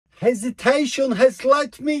Hesitation has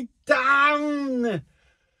let me down.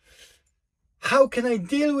 How can I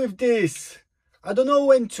deal with this? I don't know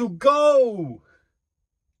when to go.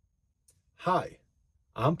 Hi,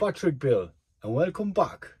 I'm Patrick Bill and welcome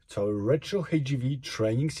back to our Retro HGV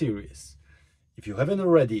training series. If you haven't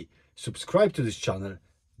already subscribed to this channel,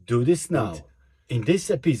 do this now. In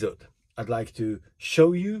this episode, I'd like to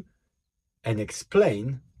show you and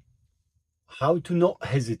explain how to not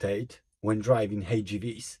hesitate when driving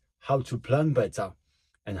HGVs, how to plan better,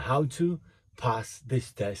 and how to pass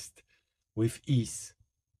this test with ease.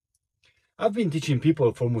 I've been teaching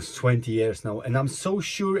people for almost 20 years now, and I'm so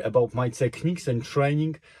sure about my techniques and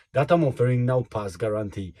training that I'm offering now pass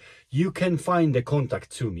guarantee. You can find the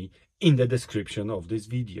contact to me in the description of this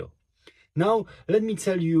video. Now, let me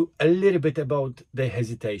tell you a little bit about the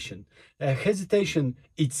hesitation. Hesitation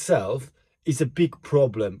itself is a big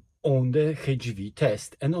problem on the HGV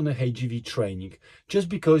test and on the HGV training, just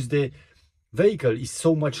because the vehicle is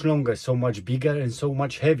so much longer, so much bigger and so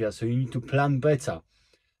much heavier, so you need to plan better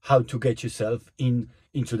how to get yourself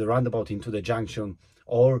into the roundabout, into the junction,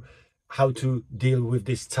 or how to deal with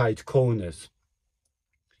these tight corners.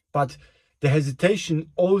 But the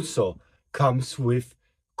hesitation also comes with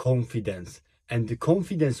confidence, and the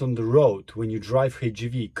confidence on the road when you drive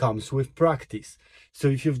HGV comes with practice. So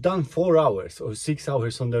if you've done 4 hours or 6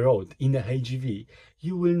 hours on the road in a HGV,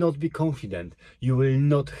 you will not be confident. You will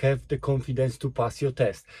not have the confidence to pass your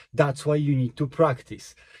test. That's why you need to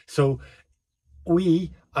practice. So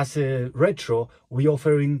we, as a retro, we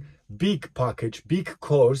offering big package, big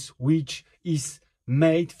course, which is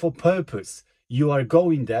made for purpose. You are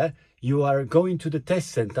going there, you are going to the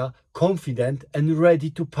test center confident and ready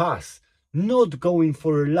to pass, not going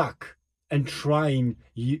for luck and trying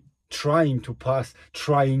to pass,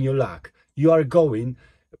 trying your luck. You are going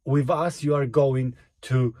with us, you are going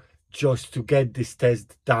to just to get this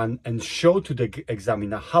test done and show to the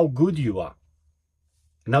examiner how good you are.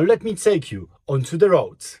 Now let me take you onto the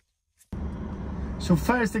roads. So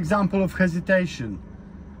first example of hesitation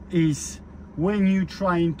is when you're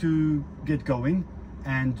trying to get going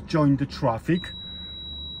and join the traffic.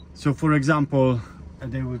 So for example,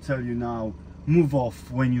 they will tell you now, move off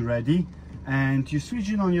when you're ready, and you're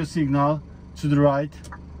switching on your signal to the right,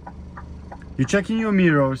 you're checking your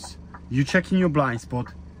mirrors, you're checking your blind spot,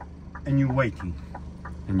 and you're waiting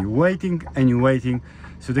and you're waiting and you're waiting.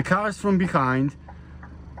 So the cars from behind,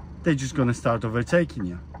 they're just gonna start overtaking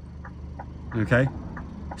you. Okay,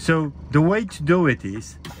 so the way to do it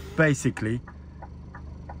is basically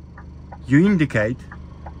you indicate,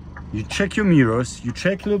 you check your mirrors, you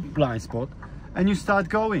check your blind spot, and you start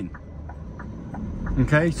going.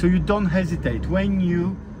 Okay, so you don't hesitate. When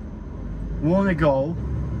you want to go,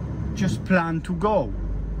 just plan to go.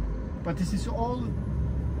 But this is all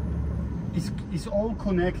all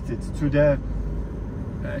connected to the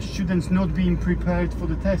students not being prepared for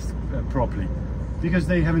the test properly, because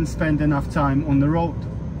they haven't spent enough time on the road.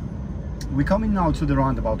 We're coming now to the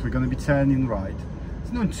roundabout. We're going to be turning right.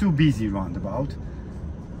 It's not too busy roundabout.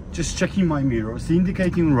 Just checking my mirrors,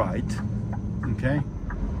 indicating right. Okay,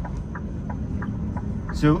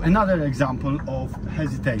 so another example of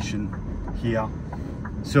hesitation here.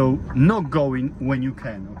 So not going when you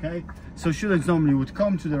can. Okay, so students normally would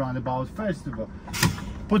come to the roundabout, first of all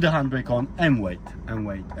put the handbrake on and wait and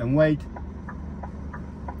wait and wait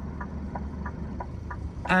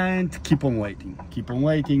and keep on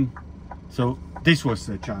waiting. So this was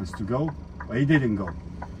the chance to go, but he didn't go.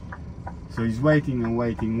 So he's waiting and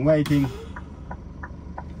waiting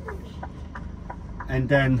and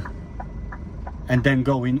then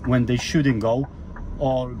going when they shouldn't go,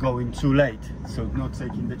 or going too late, so not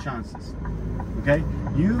taking the chances. Okay,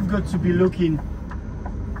 you've got to be looking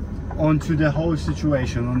onto the whole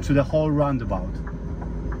situation, onto the whole roundabout,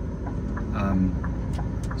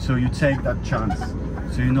 so you take that chance,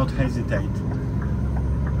 so you not hesitate.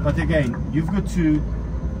 But again, you've got to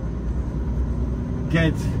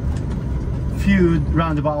get few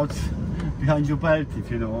roundabouts behind your belt, if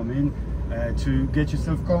you know what I mean, to get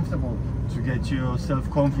yourself comfortable, to get yourself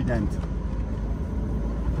confident.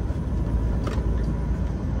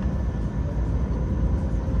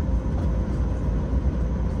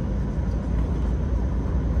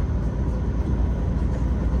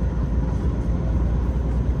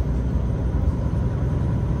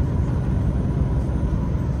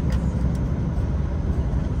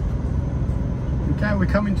 Okay, we're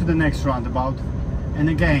coming to the next roundabout, and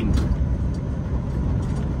again,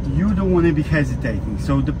 you don't want to be hesitating.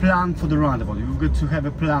 So the plan for the roundabout, you've got to have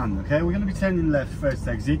a plan. Okay, we're going to be turning left first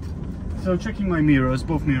exit, so checking my mirrors,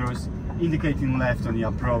 both mirrors indicating left on the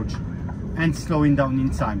approach, and slowing down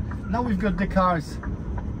in time. Now we've got the cars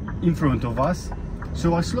in front of us.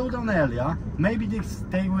 So I slowed down earlier. Maybe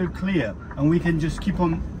they will clear and we can just keep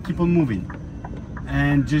on moving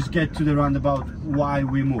and just get to the roundabout while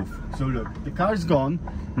we move. So look, the car is gone.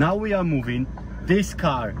 Now we are moving. This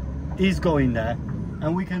car is going there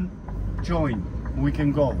and we can join. We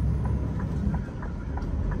can go.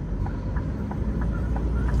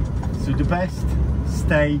 So the best,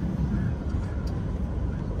 stay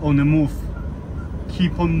on the move.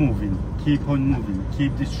 Keep on moving. Keep on moving.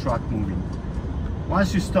 Keep this truck moving.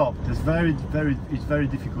 Once you stop, it's very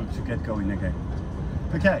difficult to get going again.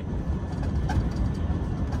 Okay.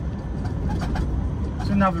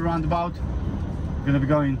 So another roundabout. We're gonna be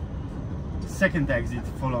going second exit,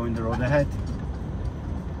 following the road ahead.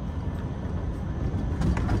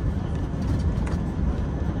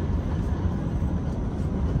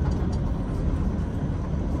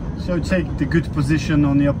 So take the good position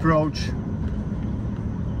on the approach.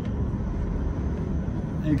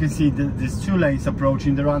 You can see that there's 2 lanes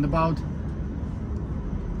approaching the roundabout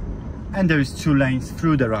and there is 2 lanes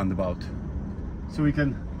through the roundabout. So we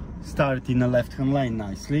can start in a left-hand lane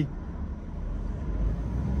nicely.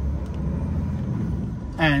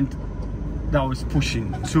 And that was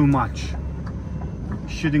pushing too much.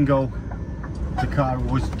 Shouldn't go. The car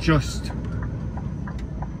was just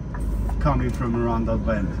coming from around that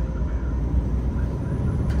bend.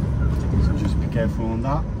 So just be careful on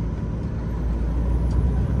that.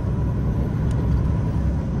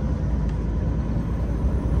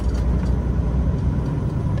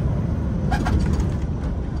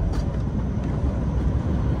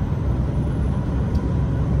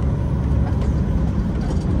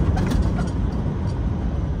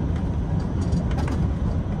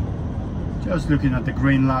 Just looking at the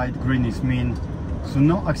green light. Green is mean, so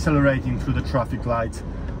not accelerating through the traffic lights.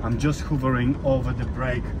 I'm just hovering over the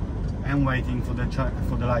brake and waiting for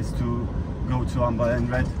the lights to go to amber and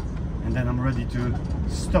red, and then I'm ready to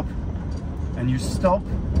stop. And you stop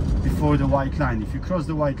before the white line. If you cross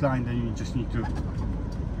the white line, then you just need to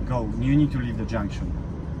go. You need to leave the junction.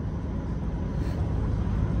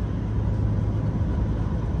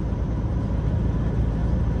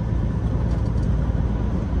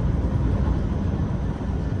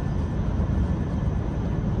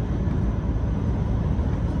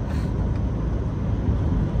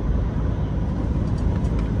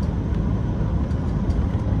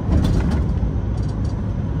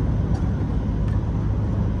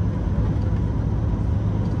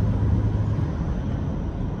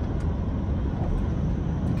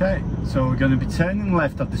 Okay, so we're going to be turning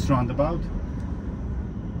left at this roundabout,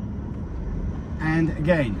 and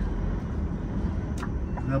again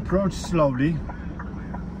approach slowly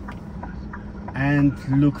and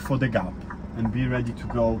look for the gap and be ready to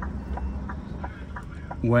go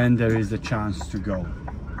when there is a chance to go.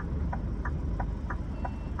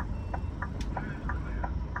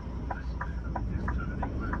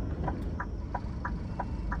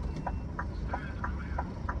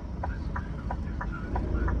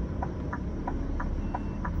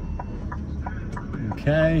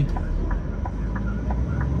 Okay,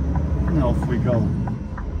 and off we go.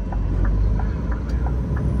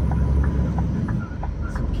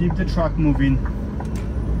 So keep the truck moving,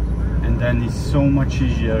 and then it's so much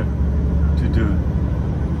easier to do.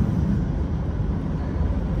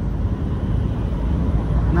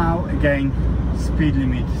 Now again, speed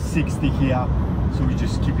limit 60 here, so we're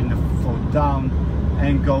just keeping the foot down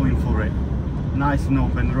and going for it. Nice and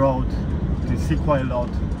open road, you can see quite a lot.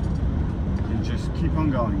 Just keep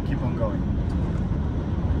on going, keep on going.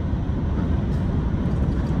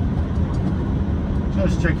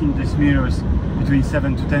 Just checking these mirrors between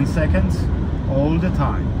 7 to 10 seconds all the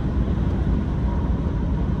time.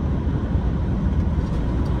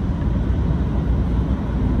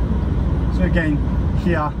 So again,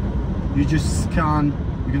 here you just scan.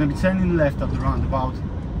 You're going to be turning left at the roundabout.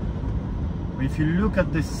 But if you look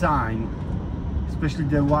at the sign, especially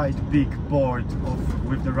the white big board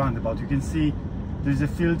with the roundabout, you can see there's a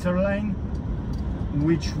filter lane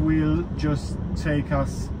which will just take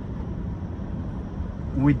us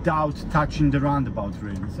without touching the roundabout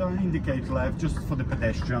really. So I indicate left just for the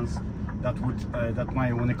pedestrians that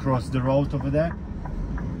might want to cross the road over there,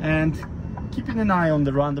 and keeping an eye on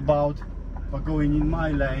the roundabout but going in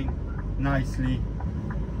my lane nicely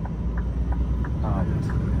out.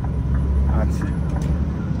 That's it.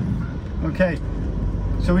 Okay,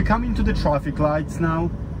 so we come into the traffic lights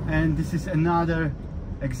now, and this is another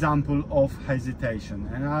example of hesitation,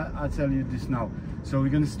 and I'll tell you this now. So we're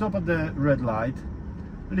going to stop at the red light,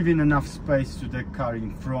 leaving enough space to the car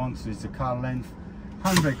in front, so it's a car length,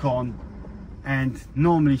 handbrake on, and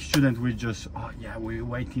normally shouldn't we just, oh yeah, we're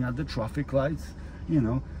waiting at the traffic lights, you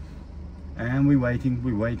know, and we're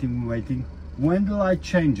waiting. When the light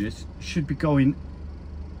changes, you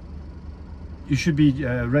should be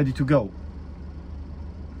ready to go.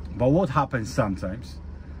 But what happens sometimes,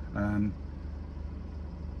 the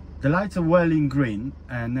lights are well in green,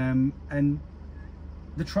 and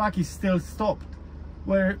the truck is still stopped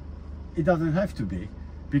where it doesn't have to be,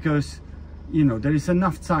 because you know there is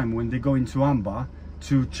enough time when they go into amber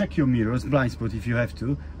to check your mirrors, blind spot if you have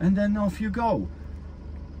to, and then off you go.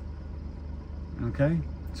 Okay,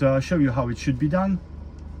 so I'll show you how it should be done.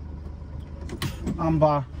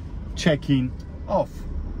 Amber, checking, off,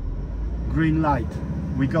 green light,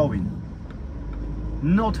 we're going.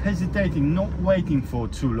 Not hesitating, not waiting for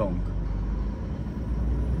too long.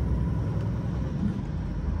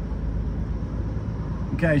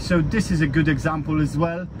 Okay, so this is a good example as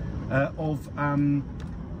well of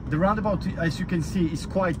the roundabout. As you can see, is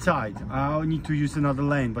quite tight. I'll need to use another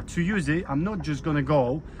lane, but to use it, I'm not just gonna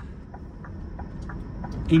go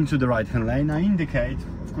into the right hand lane. I indicate,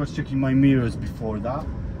 of course, checking my mirrors before that,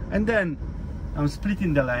 and then I'm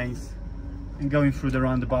splitting the lanes and going through the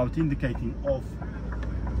roundabout, indicating off,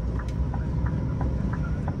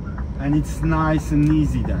 and it's nice and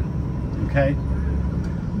easy then. Okay,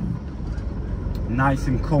 nice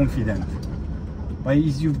and confident. But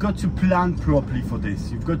you've got to plan properly for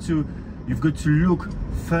this. You've got to look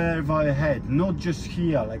further ahead, not just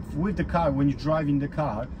here. Like with the car, when you're driving the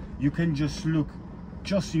car, you can just look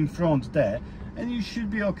just in front there, and you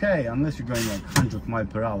should be okay, unless you're going like 100 miles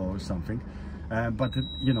per hour or something. But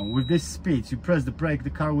you know, with this speed, you press the brake,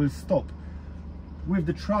 the car will stop. With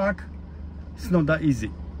the truck, it's not that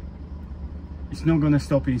easy. It's not gonna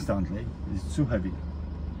stop instantly. It's too heavy.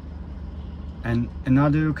 And in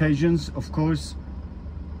other occasions, of course,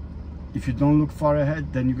 if you don't look far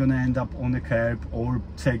ahead, then you're gonna end up on a curb or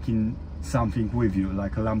taking something with you,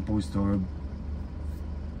 like a lamppost or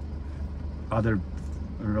other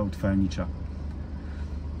road furniture.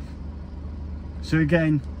 So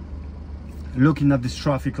again, looking at these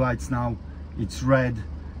traffic lights now, it's red,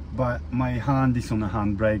 but my hand is on the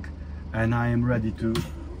handbrake, and I am ready to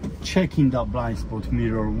check in that blind spot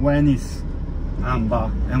mirror when it's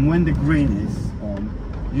amber, and when the green is on,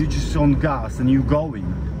 you just on gas and you're going.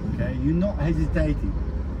 Okay, you're not hesitating.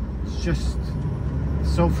 It's just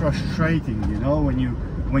so frustrating, you know, when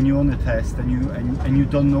you're on a test and you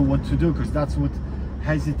don't know what to do, because that's what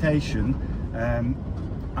hesitation,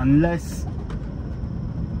 unless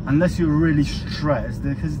you're really stressed,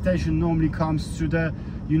 the hesitation normally comes to the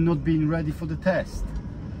you're not being ready for the test.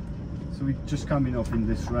 So we're just coming off in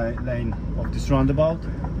this lane of this roundabout,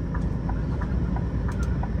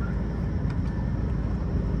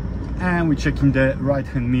 and we're checking the right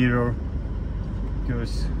hand mirror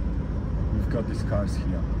because we've got these cars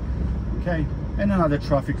here. Okay, and another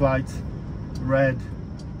traffic light, red,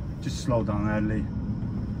 just slow down early.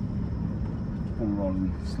 I'm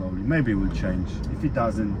rolling slowly, maybe it will change. If it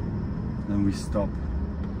doesn't, then we stop.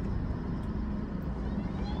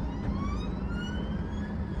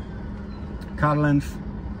 Car length,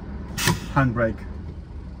 handbrake,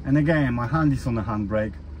 and again my hand is on the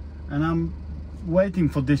handbrake, and I'm waiting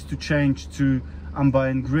for this to change to amber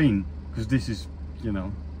and green, because this is, you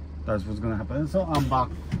know, that's what's gonna happen. So amber,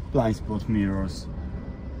 blind spot mirrors,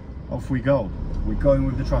 off we go. We're going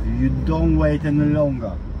with the traffic. You don't wait any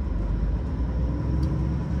longer.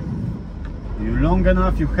 You're long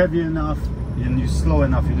enough, you're heavy enough, and you're slow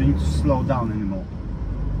enough. You don't need to slow down anymore.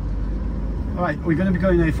 Alright, we're going to be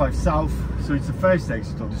going A5 south, so it's the first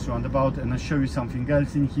exit of this roundabout, and I'll show you something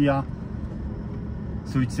else in here.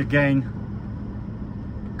 So it's again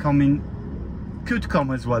coming, could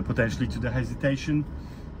come as well potentially to the hesitation.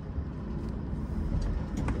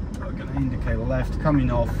 We're going to indicate left,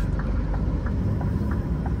 coming off.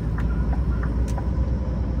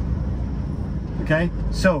 Okay,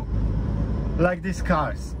 so like these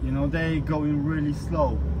cars, you know, they going really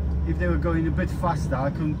slow. If they were going a bit faster,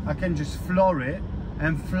 I can just floor it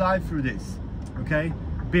and fly through this. Okay,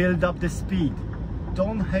 build up the speed.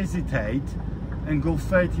 Don't hesitate and go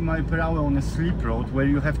 30 miles per hour on a slip road where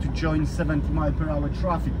you have to join 70 miles per hour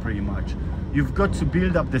traffic pretty much. You've got to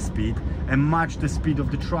build up the speed and match the speed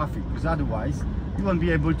of the traffic, because otherwise you won't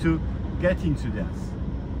be able to get into this.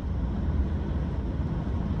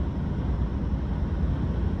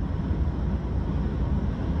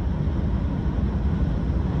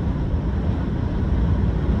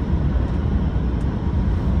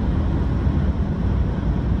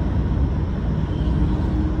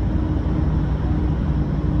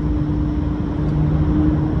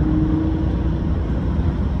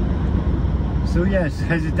 So yes,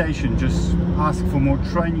 hesitation, just ask for more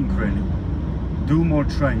training really. Do more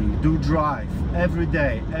training, do drive every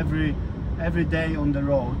day, every every day on the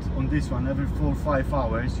road, on this one, every 4 or 5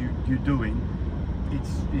 hours you're doing,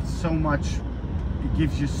 it's so much, it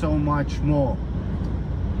gives you so much more.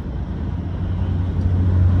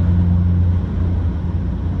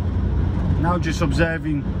 Now just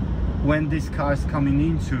observing when this car is coming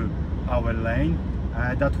into our lane,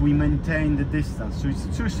 that we maintain the distance. So it's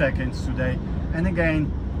 2 seconds today, and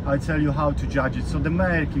again I'll tell you how to judge it. So the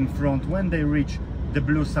Merc in front, when they reach the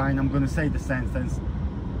blue sign, I'm going to say the sentence: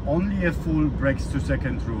 only a fool breaks 2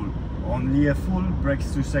 second rule. Only a fool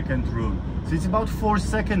breaks 2 second rule. So it's about 4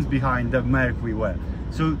 seconds behind the Merc we were.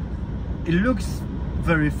 So it looks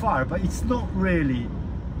very far, but it's not really,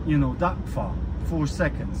 you know, that far. 4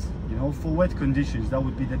 seconds, you know, for wet conditions, that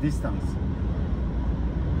would be the distance.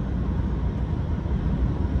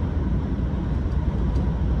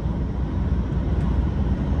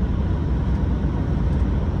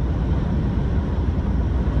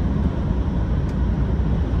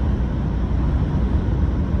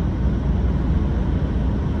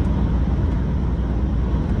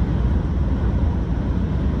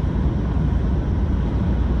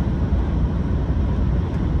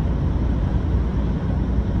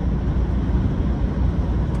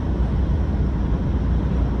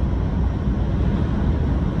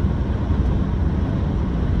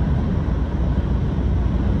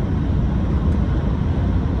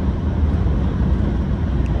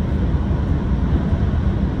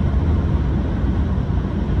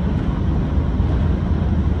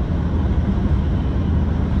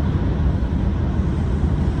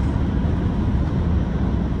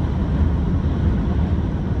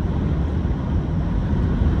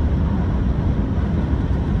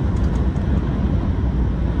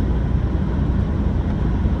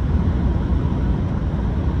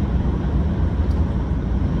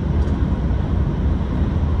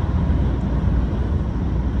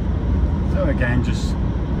 Again, just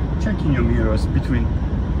checking your mirrors between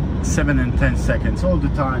 7 and 10 seconds all the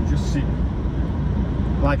time. Just see,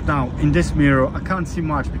 like now in this mirror I can't see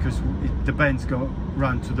much because the bends go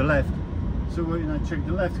run to the left. So when I check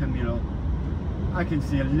the left hand mirror, I can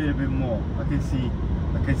see a little bit more. I can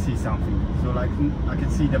see something. So like I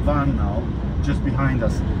can see the van now just behind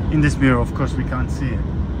us. In this mirror, of course, we can't see it.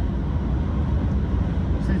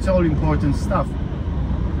 So it's all important stuff.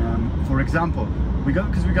 For example,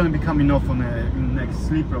 because we're going to be coming off on the next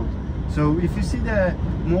slip road. So if you see the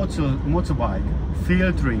motorbike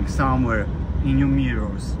filtering somewhere in your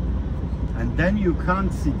mirrors, and then you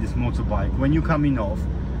can't see this motorbike when you're coming off,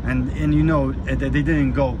 and you know they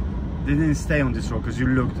didn't stay on this road because you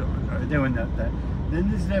looked, they went up there,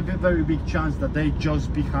 then there's a very big chance that they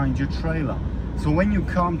just behind your trailer. So when you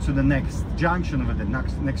come to the next junction of the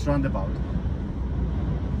next roundabout,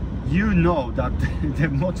 you know that the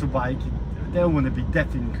motorbike, they want to be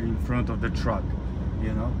definitely in front of the truck,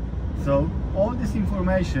 you know. So all these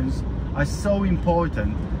informations are so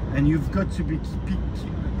important, and you've got to be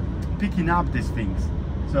picking up these things.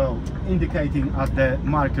 So indicating at the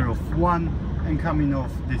marker of 1 and coming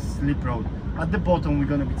off this slip road. At the bottom we're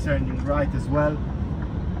going to be turning right as well.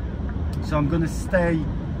 So I'm going to stay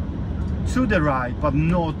to the right, but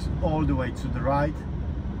not all the way to the right,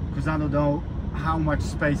 because I don't know how much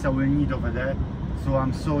space I will need over there. So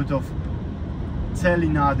I'm sort of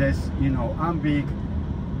telling others, you know, I'm big,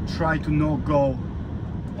 try to not go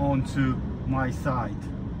onto my side.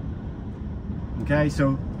 Okay,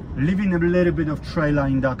 so leaving a little bit of trailer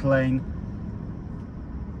in that lane,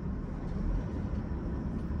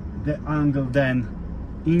 the angle then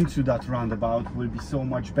into that roundabout will be so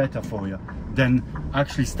much better for you than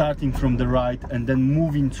actually starting from the right and then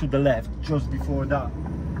moving to the left just before that,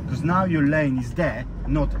 because now your lane is there,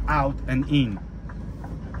 not out and in.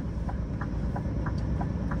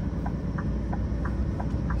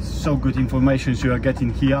 So good information you are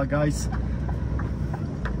getting here, guys.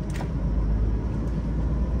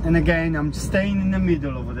 And again, I'm staying in the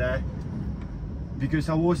middle over there because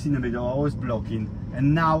I was in the middle, I was blocking,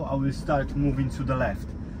 and now I will start moving to the left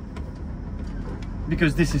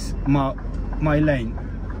because this is my lane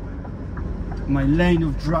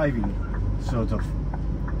of driving, sort of.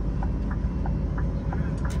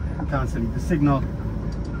 Cancelling the signal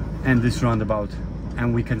and this roundabout,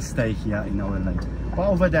 and we can stay here in our lane. But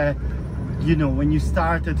over there, you know, when you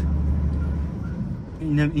started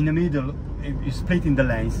in the middle, you're splitting the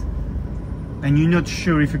lanes and you're not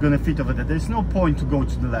sure if you're gonna fit over there, there's no point to go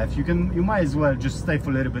to the left. You might as well just stay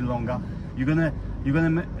for a little bit longer. You're gonna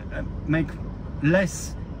make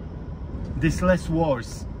less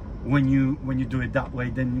worse when you do it that way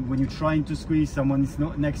than when you're trying to squeeze someone is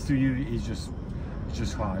not next to you. It's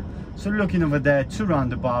just hard. So looking over there, 2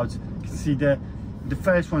 roundabouts, you can see the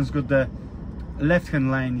first one's got the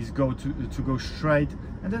left-hand lane is to go straight,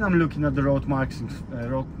 and then I'm looking at the road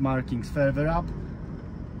markings further up,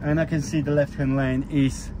 and I can see the left-hand lane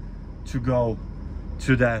is to go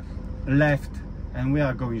to the left, and we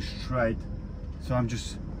are going straight. So I'm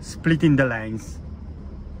just splitting the lanes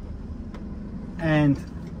and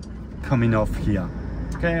coming off here.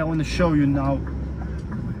 Okay, I want to show you now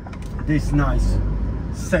this nice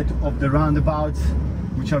set of the roundabouts,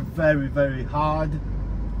 which are very, very hard.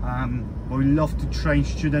 But we love to train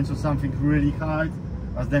students on something really hard,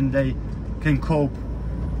 as then they can cope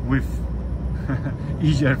with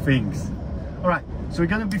easier things. All right, so we're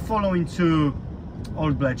going to be following to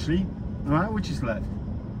Old Bletchley, all right, which is left.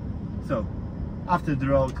 So after the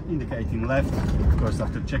road, indicating left, of course,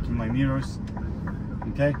 after checking my mirrors.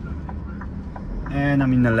 Okay, and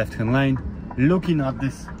I'm in the left-hand lane, looking at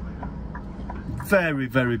this very,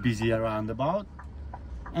 very busy roundabout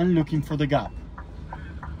and looking for the gap.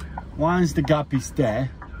 Once the gap is there,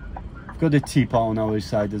 we've got the tipper on our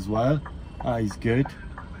side as well. Is good.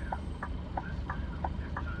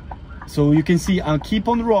 So you can see I keep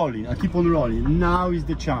on rolling, now is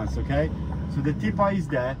the chance. Okay, so the tipper is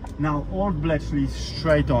there now. Old Bletchley is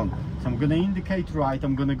straight on, so I'm going to indicate right.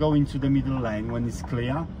 I'm going to go into the middle lane when it's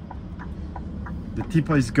clear. The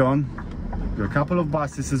tipper is gone. Got a couple of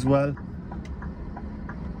buses as well.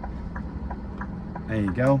 There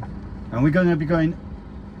you go, and we're going to be going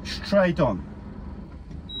straight on.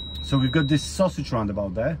 So we've got this sausage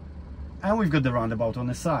roundabout there, and we've got the roundabout on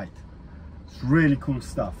the side. It's really cool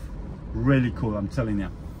stuff, really cool, I'm telling you.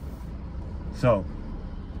 So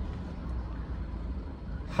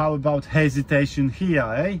how about hesitation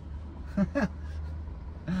here, eh?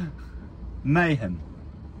 Mayhem.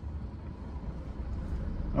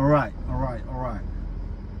 All right,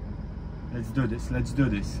 let's do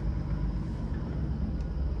this.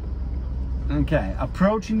 Okay,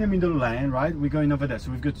 approaching the middle lane, right? We're going over there,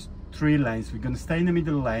 so we've got 3 lanes. We're going to stay in the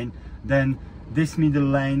middle lane, then this middle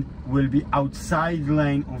lane will be outside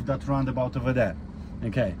lane of that roundabout over there.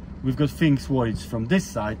 Okay, we've got things worried from this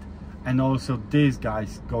side, and also these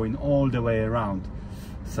guys going all the way around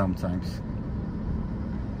sometimes,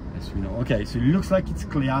 as we know. Okay, so it looks like it's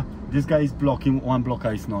clear. This guy is blocking. One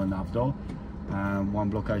blocker is not enough though. One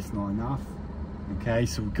blocker is not enough. Okay,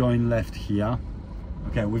 so we're going left here.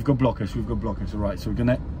 Okay, we've got blockers, all right, so we're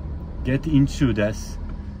gonna get into this,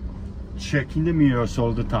 checking the mirrors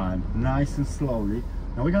all the time, nice and slowly.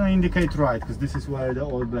 Now we're gonna indicate right, because this is where the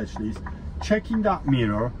Old Bletchley is. Checking that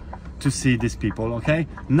mirror to see these people, okay?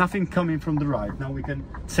 Nothing coming from the right. Now we can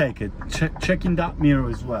take it. Checking that mirror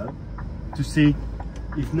as well, to see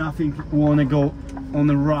if nothing wanna go on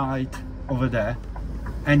the right over there.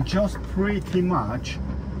 And just pretty much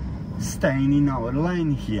staying in our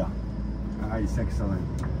lane here. It's excellent.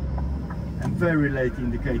 And very late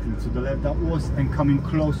indicating to the left, that was, and coming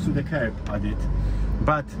close to the curb I did.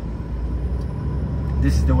 But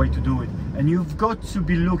this is the way to do it. And you've got to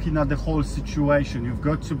be looking at the whole situation. You've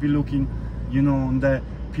got to be looking, you know, on the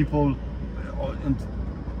people, and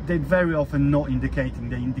they very often not indicating,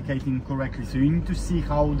 they're indicating correctly. So you need to see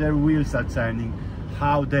how their wheels are turning,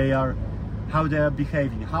 how they are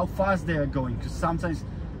behaving, how fast they are going, because sometimes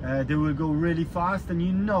they will go really fast, and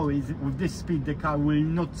you know with this speed the car will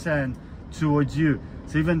not turn towards you.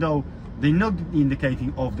 So even though they're not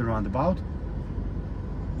indicating off the roundabout,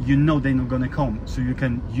 you know they're not gonna come, so you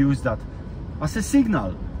can use that as a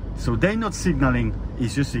signal. So they're not signaling,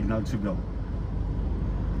 it's your signal to go.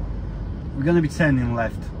 We're gonna be turning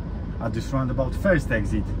left at this roundabout, first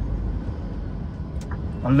exit.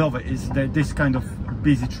 I love it. This kind of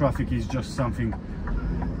busy traffic is just something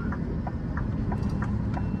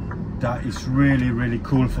that is really, really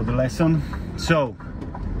cool for the lesson. So,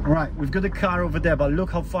 all right, we've got a car over there, but look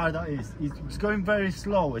how far that is. It's going very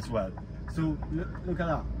slow as well. So look at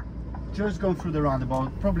that. Just going through the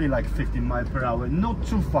roundabout, probably like 15 miles per hour, not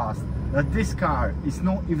too fast. That this car is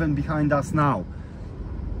not even behind us now.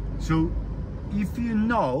 So if you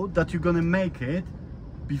know that you're gonna make it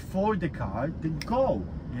before the car, then go,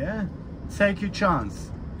 yeah? Take your chance.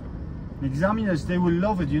 Examiners, they will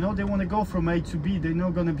love it, you know, they want to go from A to B. They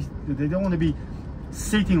don't want to be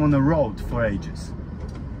sitting on the road for ages.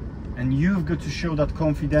 And you've got to show that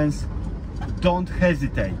confidence. Don't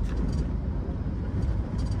hesitate.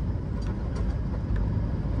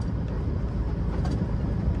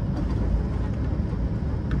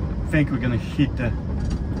 I think we're gonna hit the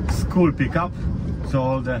school pickup, so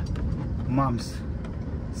all the moms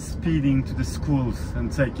speeding to the schools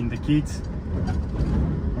and taking the kids.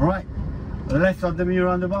 All right, left at the mirror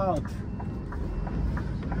roundabout.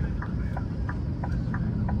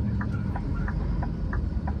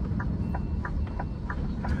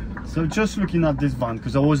 So just looking at this van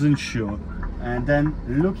because I wasn't sure, and then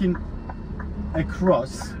looking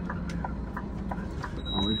across,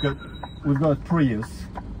 we've got Prius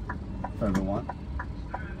for everyone.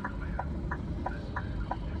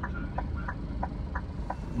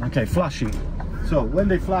 Okay, flashing. So when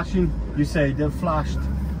they're flashing, you say they're flashed,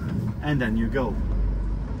 and then you go.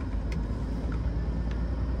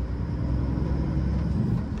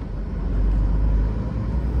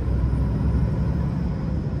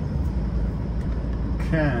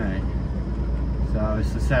 Okay, so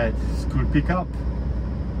as I said, school pickup.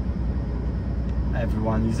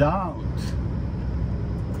 Everyone is out.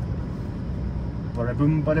 Bada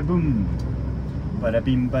boom, bada boom, bada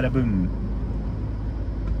bim, bada boom.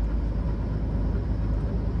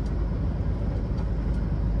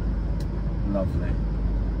 Lovely.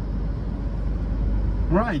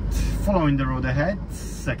 Right, following the road ahead,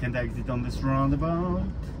 second exit on this roundabout.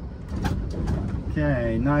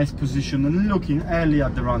 Okay, nice position, and looking early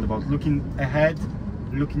at the roundabout, looking ahead,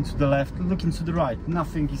 looking to the left, looking to the right.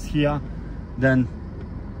 Nothing is here. Then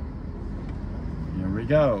here we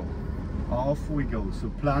go. Off we go. So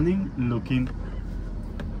planning, looking,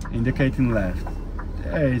 indicating left.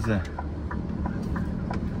 There is a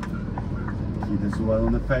kid as well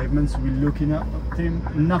on the pavements. We're looking at him.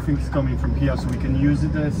 Nothing's coming from here, so we can use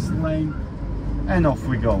it as lane, and off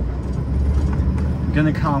we go. We're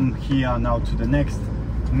gonna come here now to the next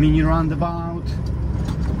mini roundabout,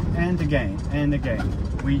 and again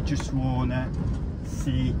we just wanna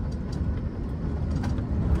see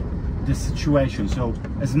the situation. So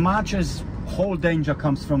as much as whole danger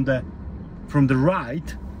comes from the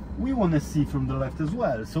right, we want to see from the left as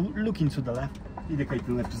well. So looking to the left,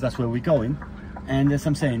 indicating left, because that's where we're going. And as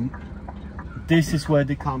I'm saying, this is where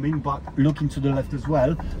they're coming, but looking to the left as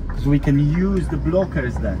well, because we can use the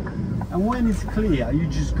blockers there. And when it's clear, you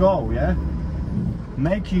just go, yeah,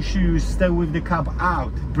 making sure you stay with the cab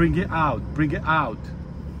out, bring it out,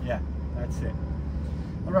 yeah, that's it.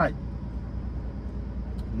 All right,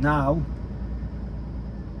 now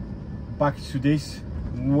back to this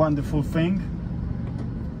wonderful thing,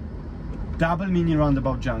 double mini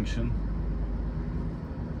roundabout junction,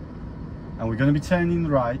 and we're going to be turning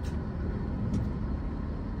right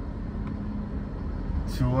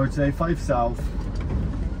towards A5 South.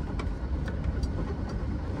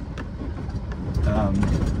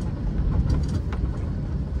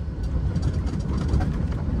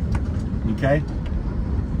 Okay,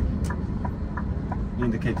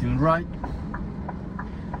 indicating right,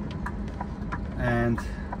 and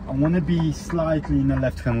I want to be slightly in the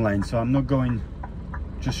left-hand lane, so I'm not going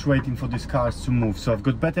just waiting for these cars to move. So I've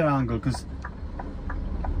got better angle, because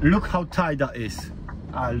look how tight that is.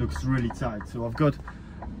 It looks really tight. So I've got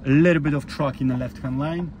a little bit of track in the left-hand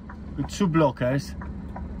lane with two blockers.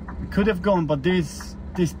 We could have gone, but this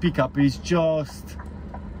pickup is just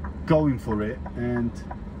going for it, and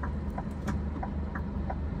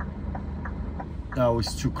that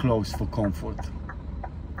was too close for comfort.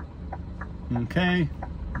 Okay,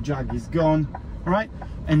 Jag is gone. All right,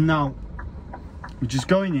 and now we're just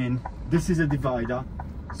going in. This is a divider,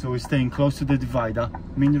 so we're staying close to the divider.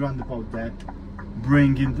 Mini roundabout there,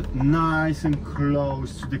 bringing it nice and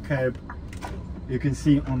close to the curb. You can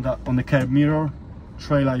see on the curb mirror,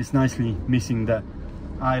 trailer is nicely missing the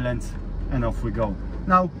island, and off we go.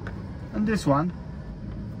 Now on this one,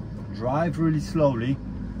 drive really slowly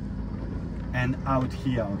and out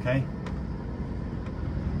here, okay?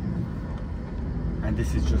 And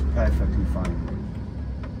this is just perfectly fine.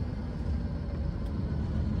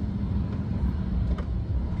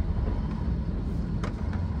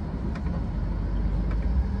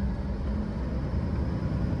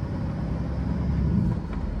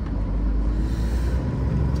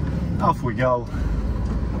 Off we go,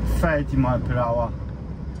 30 miles per hour.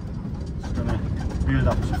 It's gonna build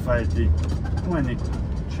up to 30. When it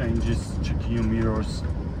changes, check your mirrors,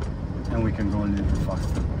 and we can go a little bit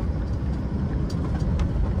faster.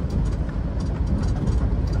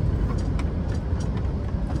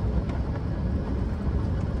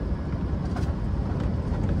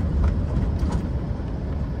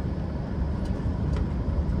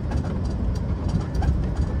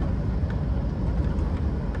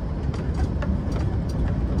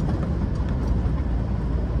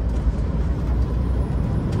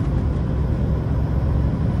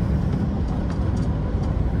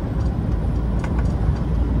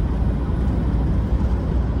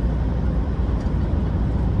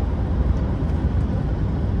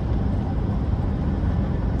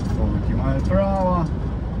 Per hour.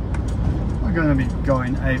 We're gonna be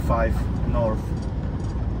going A5 north.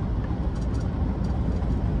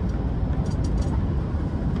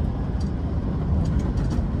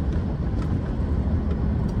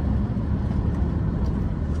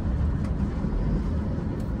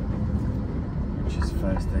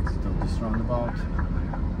 roundabout.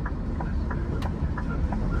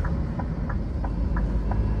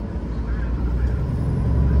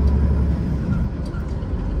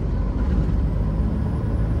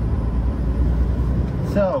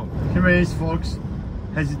 So here is, folks,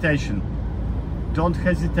 hesitation. Don't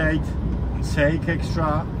hesitate, take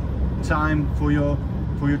extra time for your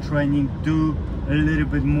training, do a little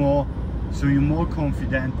bit more so you're more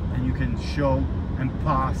confident and you can show and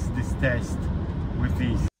pass this test with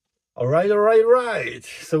ease. All right.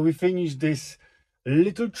 So we finished this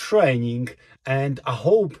little training and I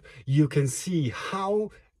hope you can see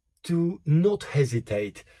how to not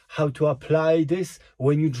hesitate, how to apply this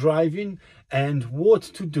when you're driving, and what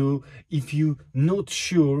to do if you're not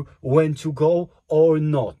sure when to go or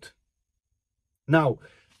not. Now,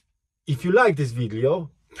 if you like this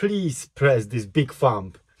video, please press this big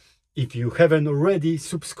thumb. If you haven't already,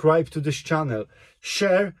 subscribe to this channel,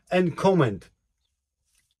 share and comment.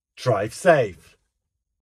 Drive safe.